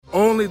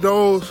only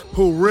those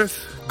who risk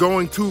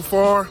going too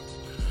far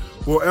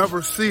will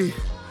ever see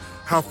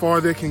how far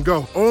they can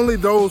go. Only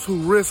those who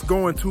risk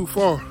going too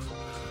far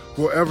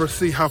will ever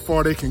see how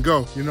far they can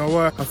go. You know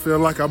what? I feel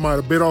like I might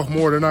have bit off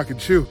more than I could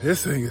chew.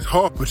 This thing is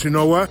hard, but you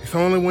know what? It's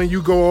only when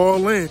you go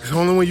all in, it's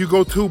only when you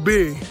go too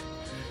big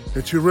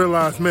that you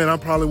realize, man, I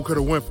probably could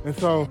have went. And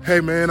so,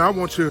 hey man, I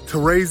want you to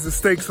raise the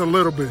stakes a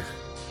little bit.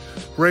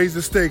 Raise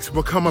the stakes,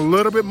 become a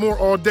little bit more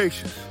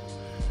audacious.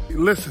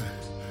 Listen,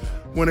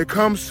 when it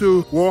comes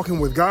to walking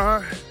with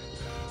God,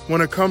 when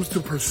it comes to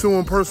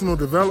pursuing personal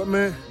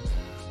development,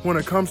 when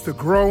it comes to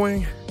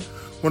growing,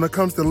 when it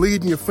comes to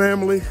leading your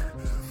family,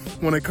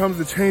 when it comes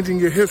to changing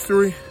your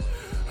history,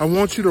 I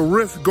want you to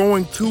risk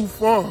going too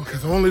far,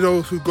 because only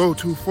those who go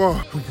too far,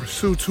 who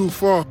pursue too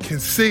far, can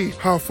see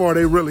how far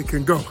they really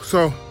can go.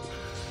 So,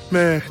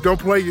 man, don't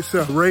play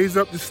yourself. Raise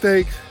up the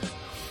stakes,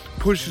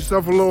 push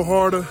yourself a little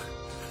harder,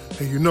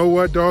 and you know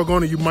what,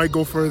 doggone it, you might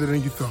go further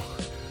than you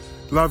thought.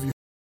 Love you.